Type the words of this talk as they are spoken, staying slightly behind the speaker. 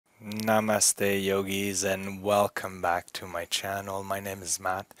Namaste yogis, and welcome back to my channel. My name is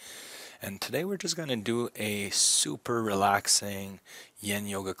Matt, and today we're just going to do a super relaxing Yin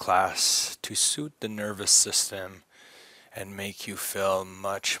Yoga class to soothe the nervous system and make you feel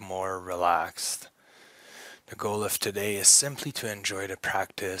much more relaxed. The goal of today is simply to enjoy the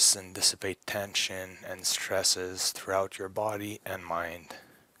practice and dissipate tension and stresses throughout your body and mind.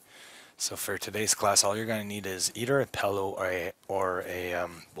 So for today's class, all you're going to need is either a pillow or a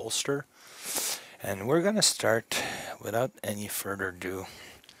bolster. And we're going to start without any further ado.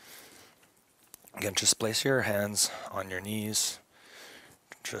 Again, just place your hands on your knees,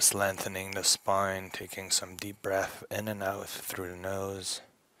 just lengthening the spine, taking some deep breath in and out through the nose.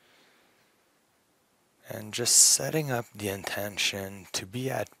 And just setting up the intention to be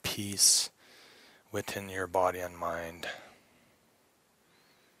at peace within your body and mind.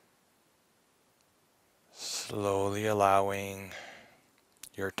 Slowly allowing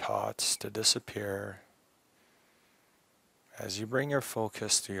your thoughts to disappear as you bring your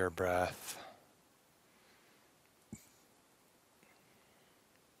focus to your breath.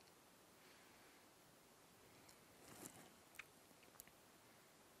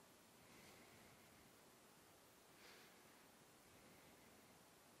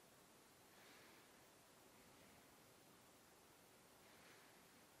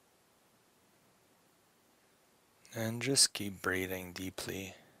 And just keep breathing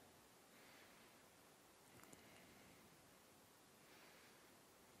deeply.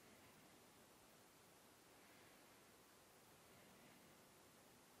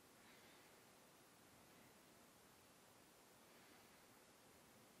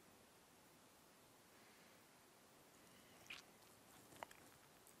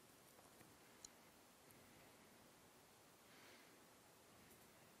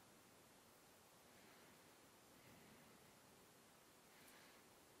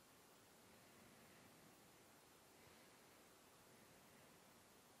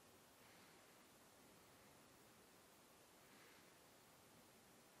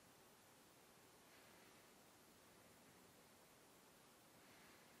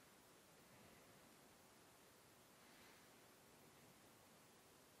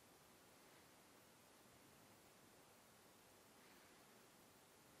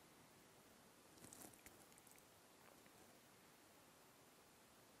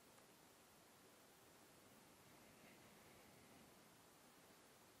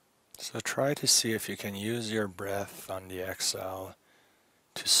 So try to see if you can use your breath on the exhale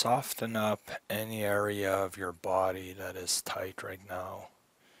to soften up any area of your body that is tight right now.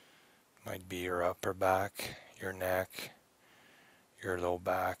 Might be your upper back, your neck, your low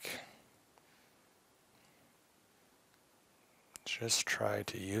back. Just try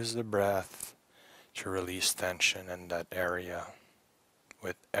to use the breath to release tension in that area.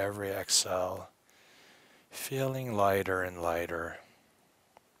 With every exhale, feeling lighter and lighter.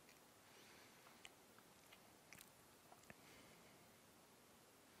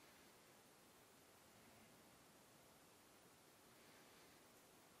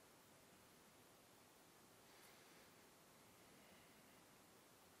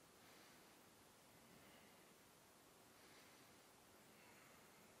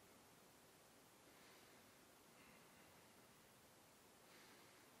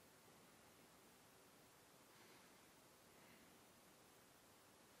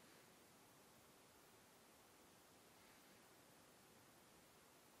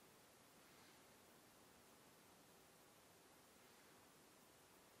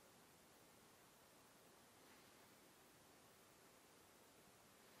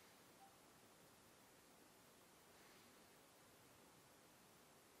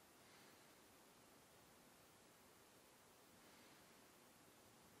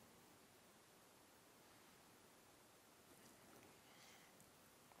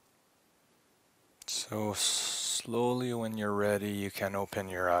 So slowly when you're ready, you can open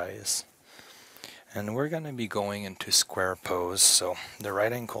your eyes. And we're going to be going into square pose. So the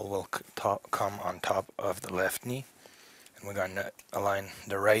right ankle will come on top of the left knee. And we're going to align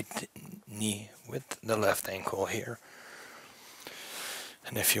the right knee with the left ankle here.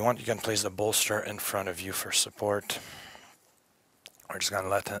 And if you want, you can place the bolster in front of you for support. We're just going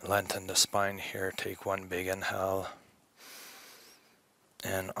to lengthen the spine here. Take one big inhale.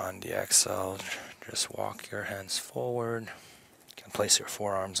 And on the exhale, just walk your hands forward. You can place your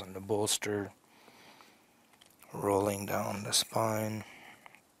forearms on the bolster, rolling down the spine.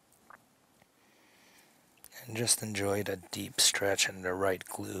 And just enjoy that deep stretch in the right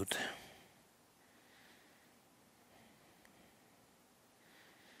glute.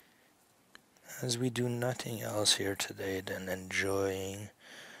 As we do nothing else here today than enjoying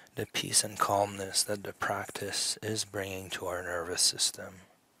the peace and calmness that the practice is bringing to our nervous system,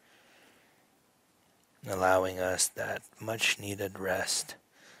 allowing us that much needed rest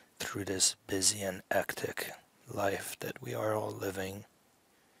through this busy and hectic life that we are all living.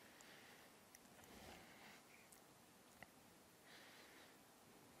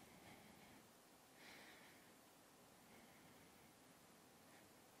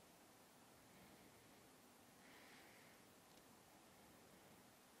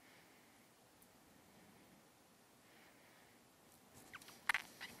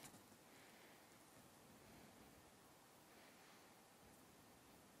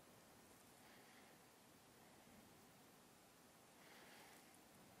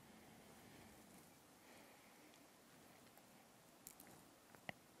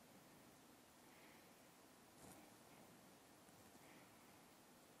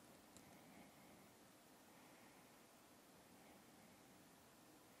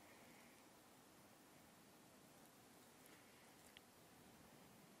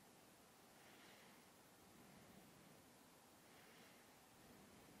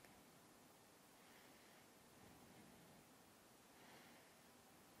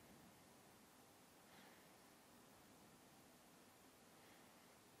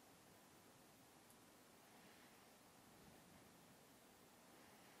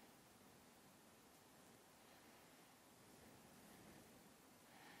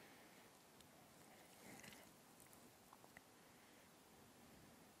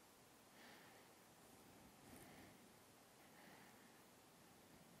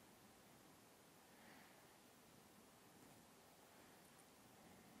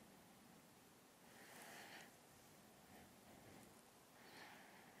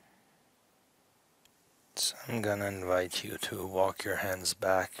 So I'm gonna invite you to walk your hands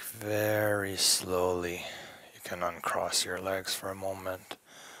back very slowly. You can uncross your legs for a moment,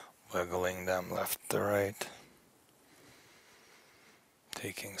 wiggling them left to right.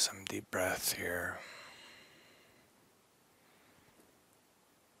 Taking some deep breath here.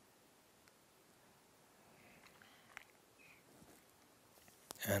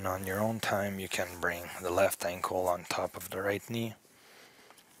 And on your own time, you can bring the left ankle on top of the right knee,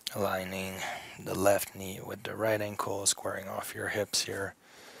 aligning the left knee with the right ankle, squaring off your hips here,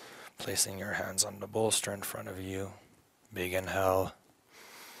 placing your hands on the bolster in front of you. Big inhale.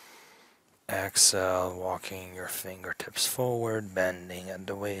 Exhale, walking your fingertips forward, bending at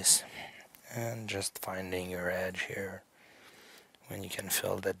the waist, and just finding your edge here when you can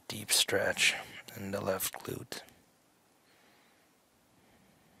feel that deep stretch in the left glute.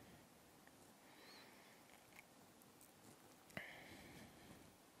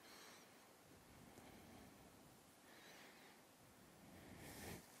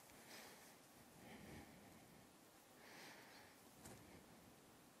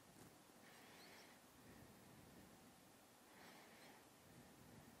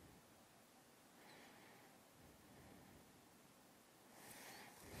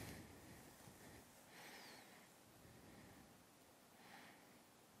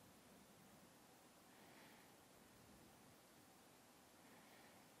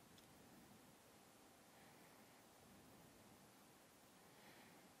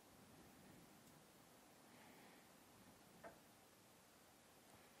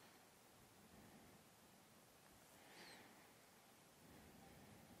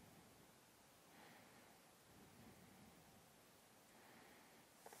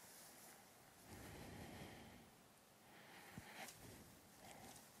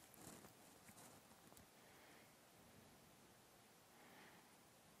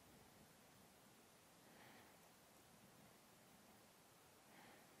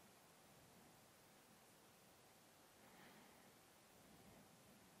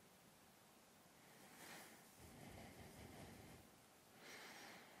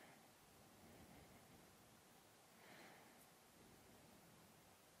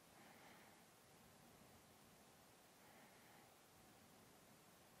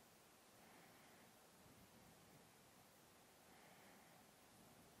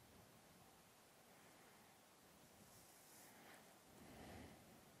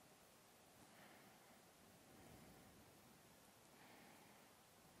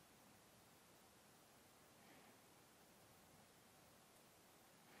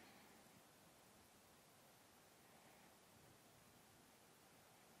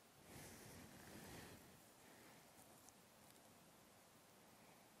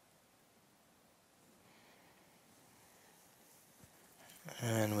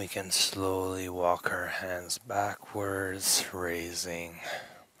 And we can slowly walk our hands backwards, raising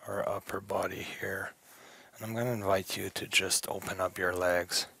our upper body here. And I'm going to invite you to just open up your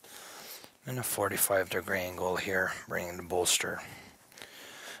legs in a 45-degree angle here, bringing the bolster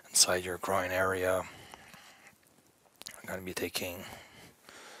inside your groin area. I'm going to be taking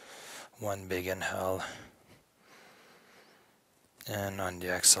one big inhale, and on the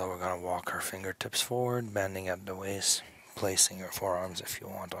exhale we're going to walk our fingertips forward, bending at the waist, placing your forearms if you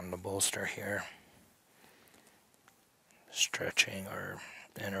want on the bolster here, stretching our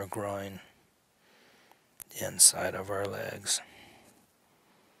inner groin, the inside of our legs.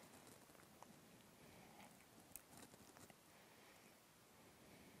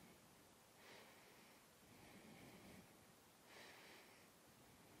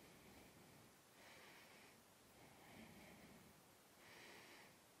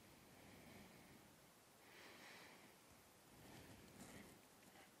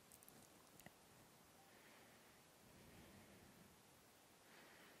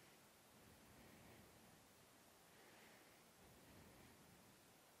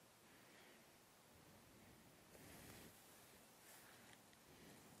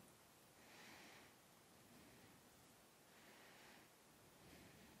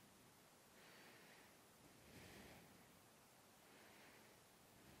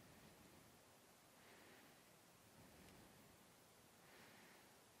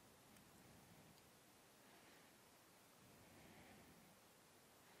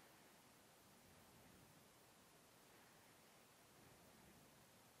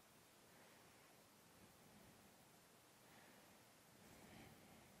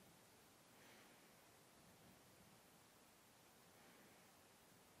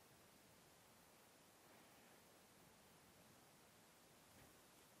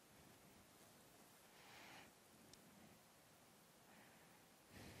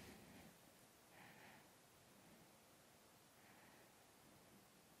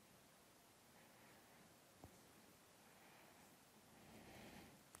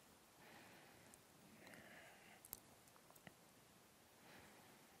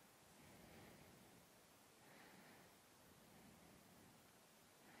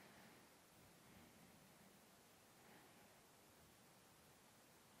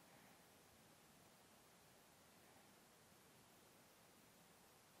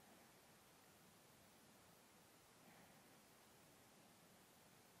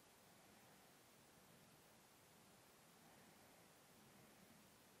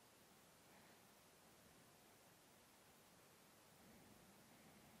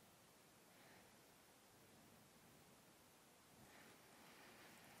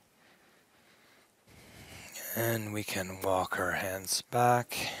 And we can walk our hands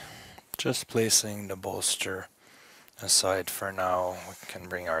back, just placing the bolster aside for now. We can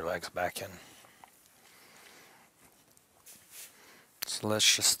bring our legs back in. So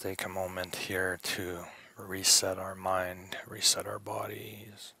let's just take a moment here to reset our mind, reset our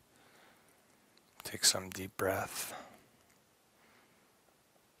bodies. Take some deep breath.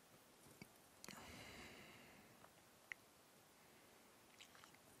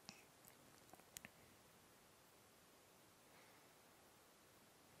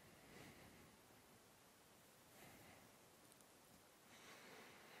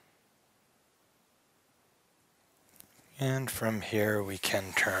 And from here we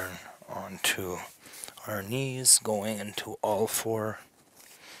can turn onto our knees, going into all four.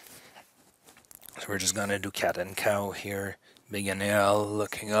 So we're just going to do cat and cow here. Big inhale,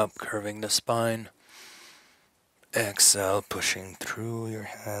 looking up, curving the spine. Exhale, pushing through your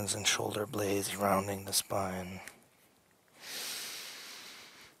hands and shoulder blades, rounding the spine.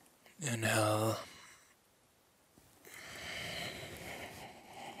 Inhale.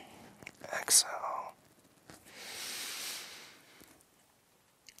 Exhale.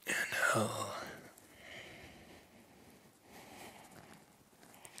 Inhale.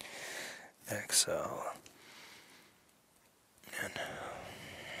 Exhale. Inhale.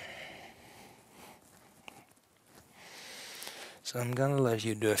 So I'm going to let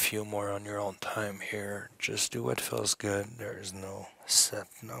you do a few more on your own time here. Just do what feels good. There's no set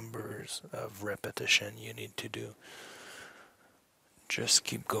numbers of repetition you need to do. Just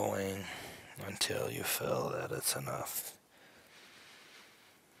keep going until you feel that it's enough.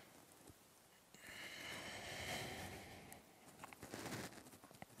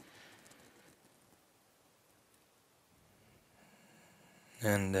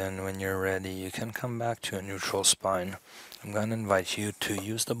 And then when you're ready, you can come back to a neutral spine. I'm going to invite you to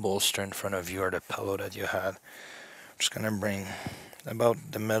use the bolster in front of you or the pillow that you had. I'm just going to bring about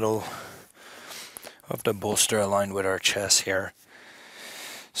the middle of the bolster aligned with our chest here.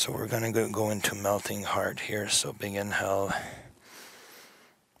 So we're going to go into melting heart here. So big inhale.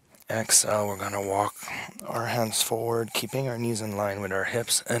 exhale, we're going to walk our hands forward, keeping our knees in line with our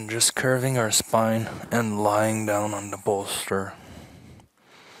hips and just curving our spine and lying down on the bolster.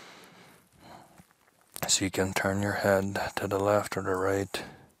 So you can turn your head to the left or the right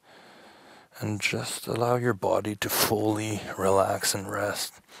and just allow your body to fully relax and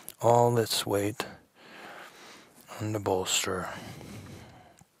rest all its weight on the bolster.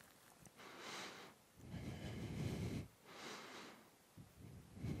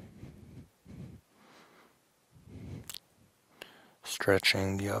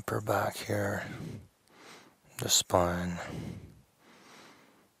 Stretching the upper back here, the spine.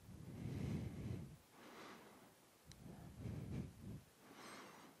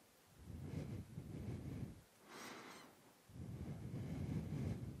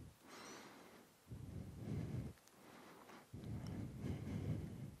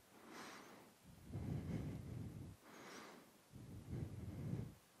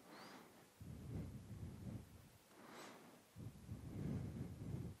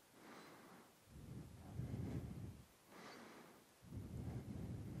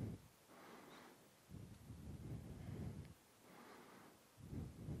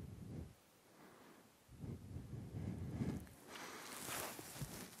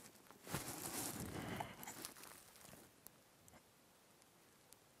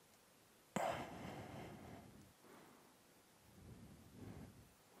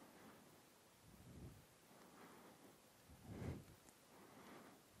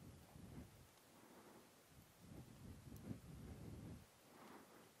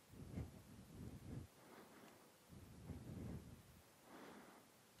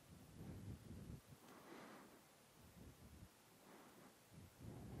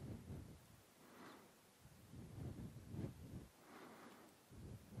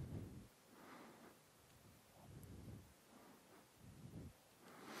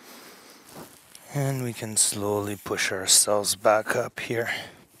 And we can slowly push ourselves back up here.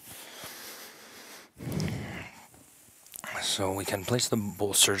 So we can place the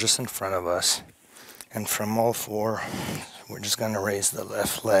bolster just in front of us. And from all four, we're just going to raise the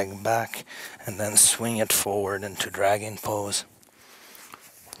left leg back and then swing it forward into dragon pose.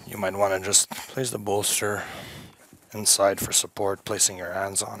 You might want to just place the bolster inside for support, placing your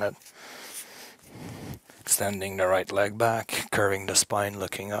hands on it. Extending the right leg back, curving the spine,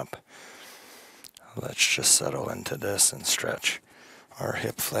 looking up. Let's just settle into this and stretch our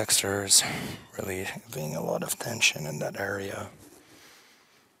hip flexors, relieving a lot of tension in that area.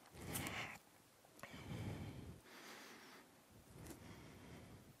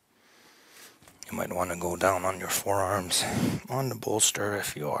 You might want to go down on your forearms on the bolster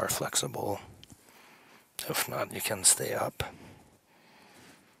if you are flexible. If not, you can stay up.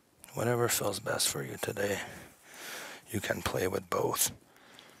 Whatever feels best for you today. You can play with both.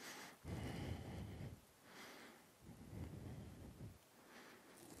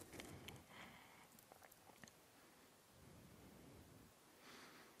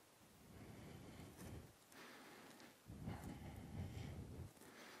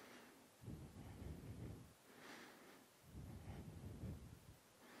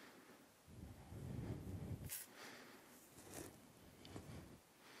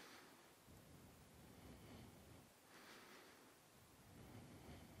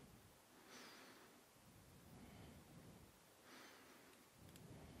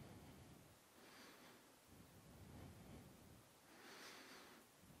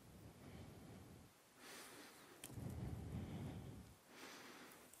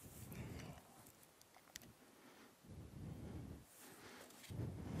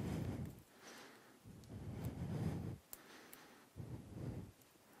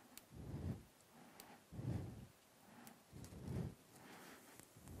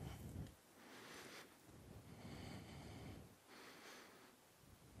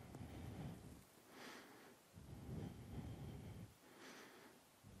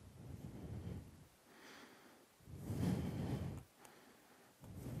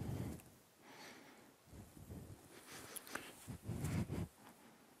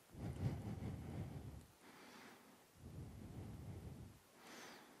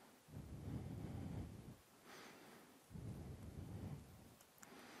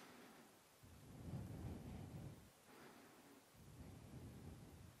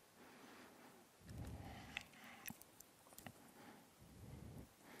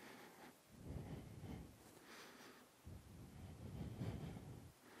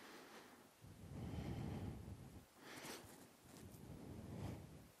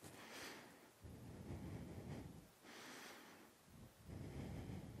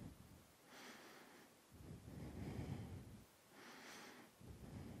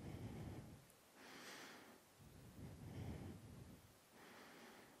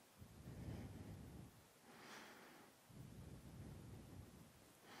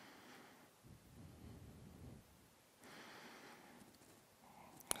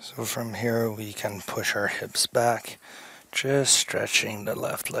 So from here we can push our hips back, just stretching the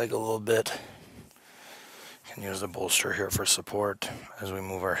left leg a little bit. Can use the bolster here for support as we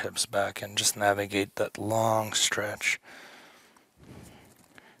move our hips back and just navigate that long stretch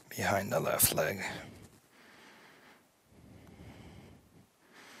behind the left leg.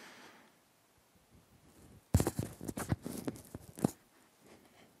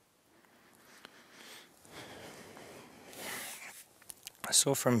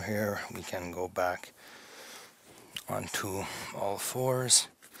 So from here we can go back onto all fours.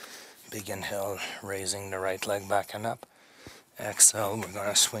 Big inhale, raising the right leg back and up. Exhale, we're going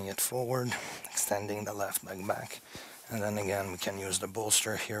to swing it forward, extending the left leg back. And then again, we can use the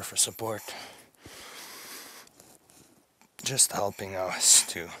bolster here for support. Just helping us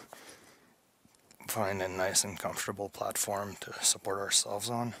to find a nice and comfortable platform to support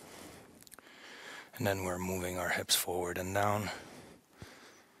ourselves on. And then we're moving our hips forward and down.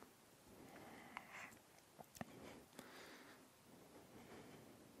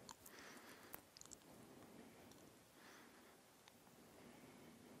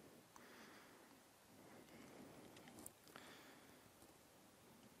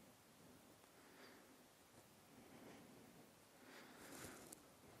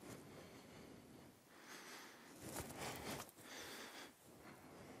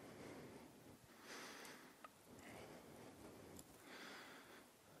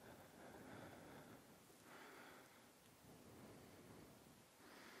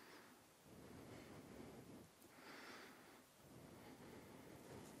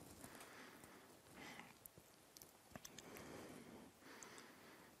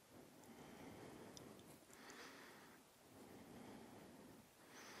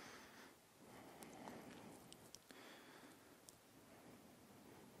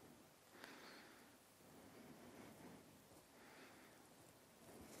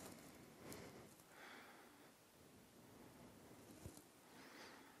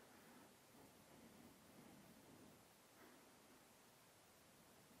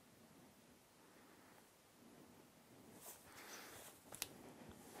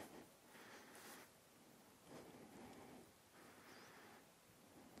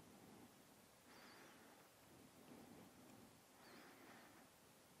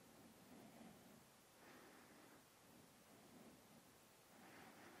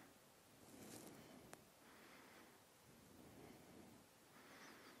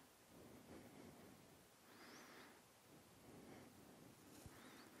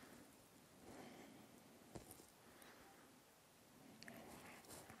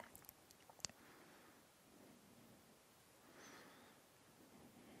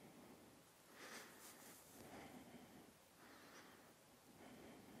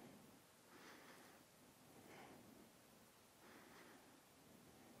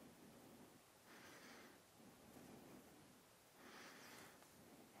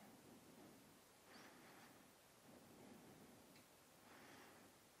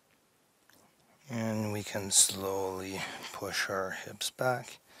 And we can slowly push our hips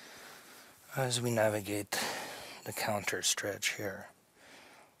back as we navigate the counter stretch here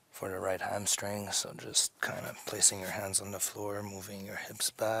for the right hamstring. So just kind of placing your hands on the floor, moving your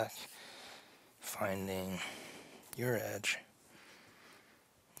hips back, finding your edge,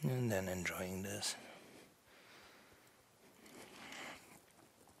 and then enjoying this.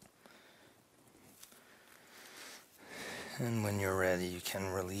 And when you're ready, you can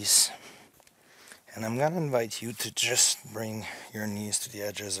release. And I'm going to invite you to just bring your knees to the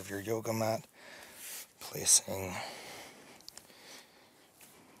edges of your yoga mat, placing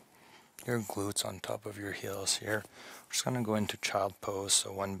your glutes on top of your heels here. We're just going to go into child pose,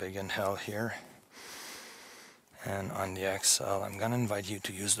 so one big inhale here. And on the exhale, I'm going to invite you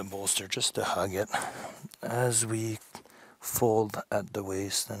to use the bolster just to hug it as we fold at the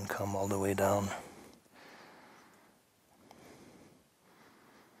waist and come all the way down.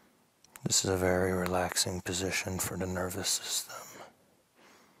 This is a very relaxing position for the nervous system.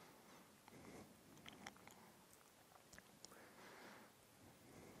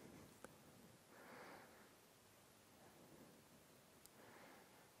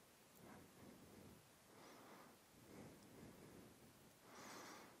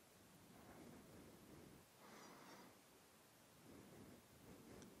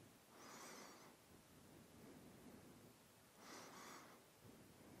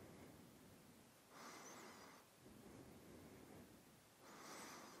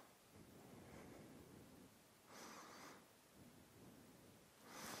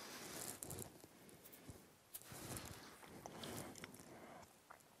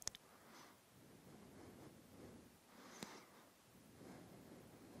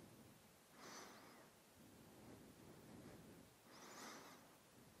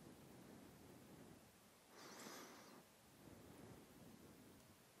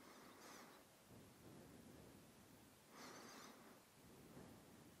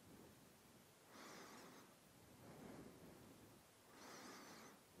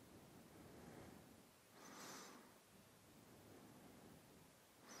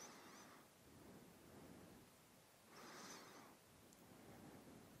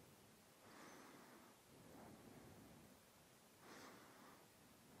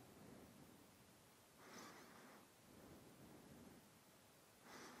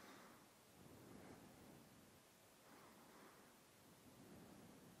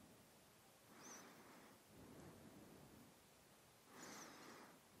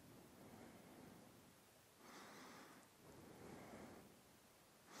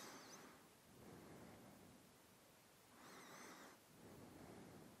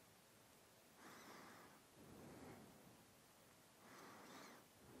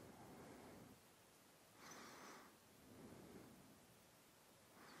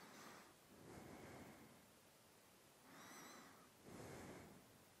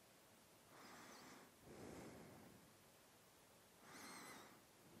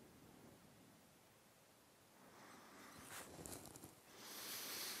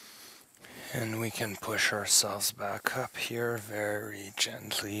 And we can push ourselves back up here very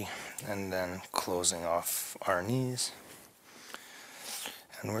gently, and then closing off our knees.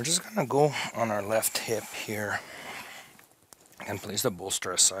 And we're just gonna go on our left hip here and place the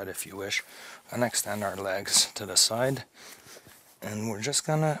bolster aside if you wish, and extend our legs to the side. And we're just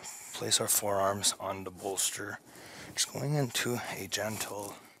gonna place our forearms on the bolster, just going into a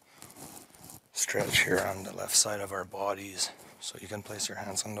gentle stretch here on the left side of our bodies. So you can place your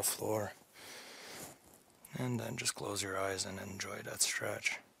hands on the floor and then just close your eyes and enjoy that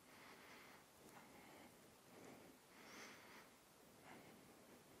stretch.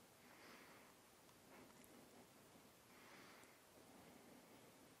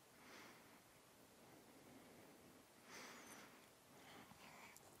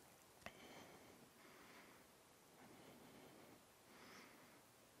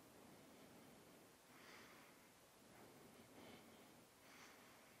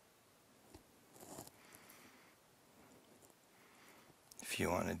 If you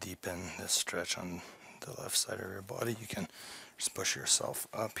want to deepen this stretch on the left side of your body, you can just push yourself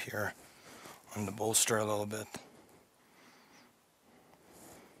up here on the bolster a little bit.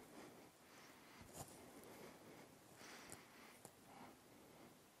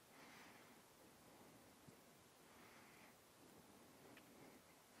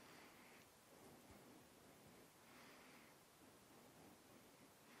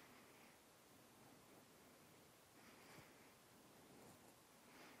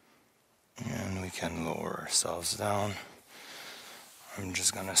 And we can lower ourselves down. I'm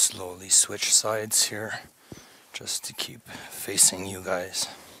just gonna slowly switch sides here just to keep facing you guys.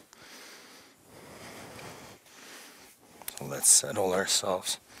 So let's settle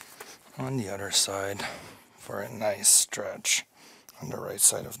ourselves on the other side for a nice stretch on the right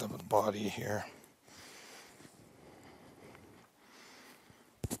side of the body here.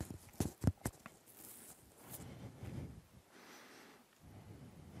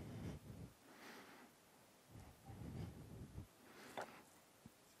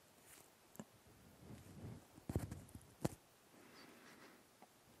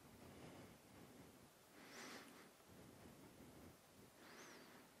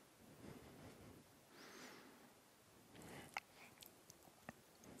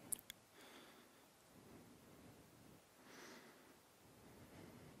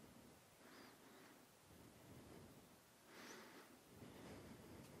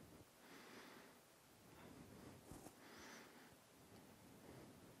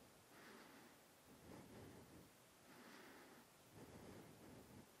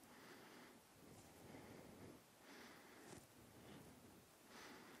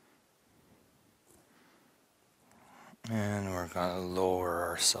 And we're going to lower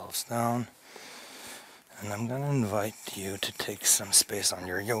ourselves down. And I'm going to invite you to take some space on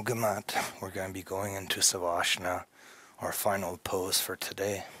your yoga mat. We're going to be going into Savasana, our final pose for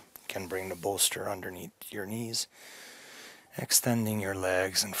today. You can bring the bolster underneath your knees, extending your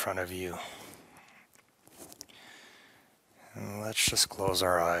legs in front of you. And let's just close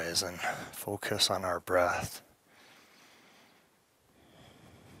our eyes and focus on our breath.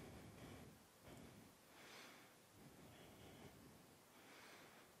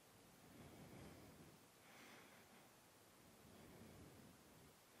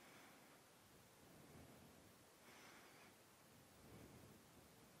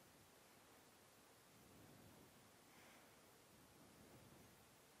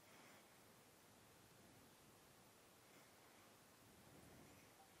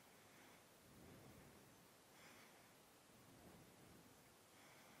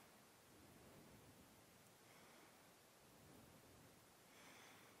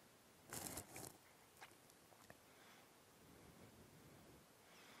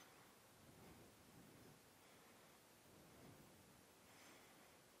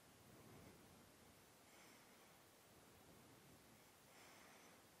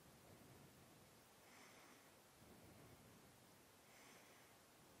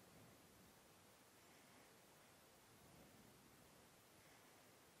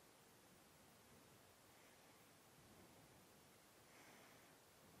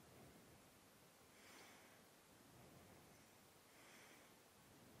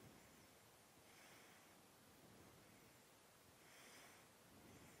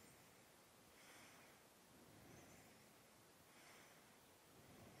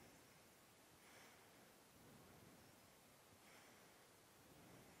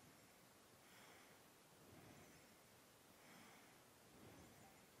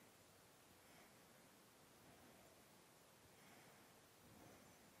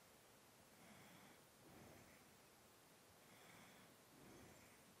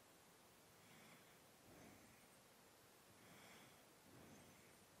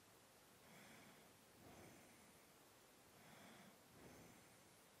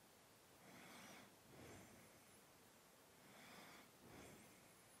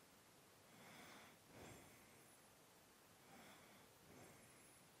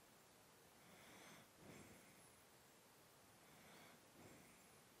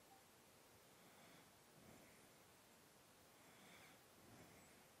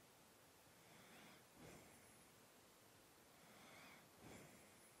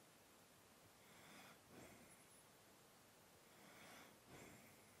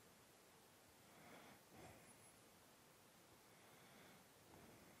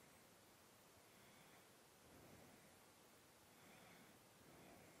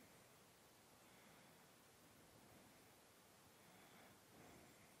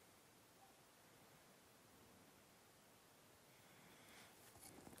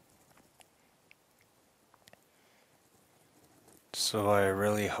 So I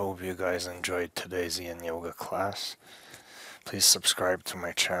really hope you guys enjoyed today's Yin Yoga class. Please subscribe to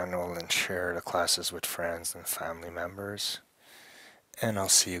my channel and share the classes with friends and family members. And I'll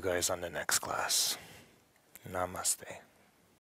see you guys on the next class. Namaste.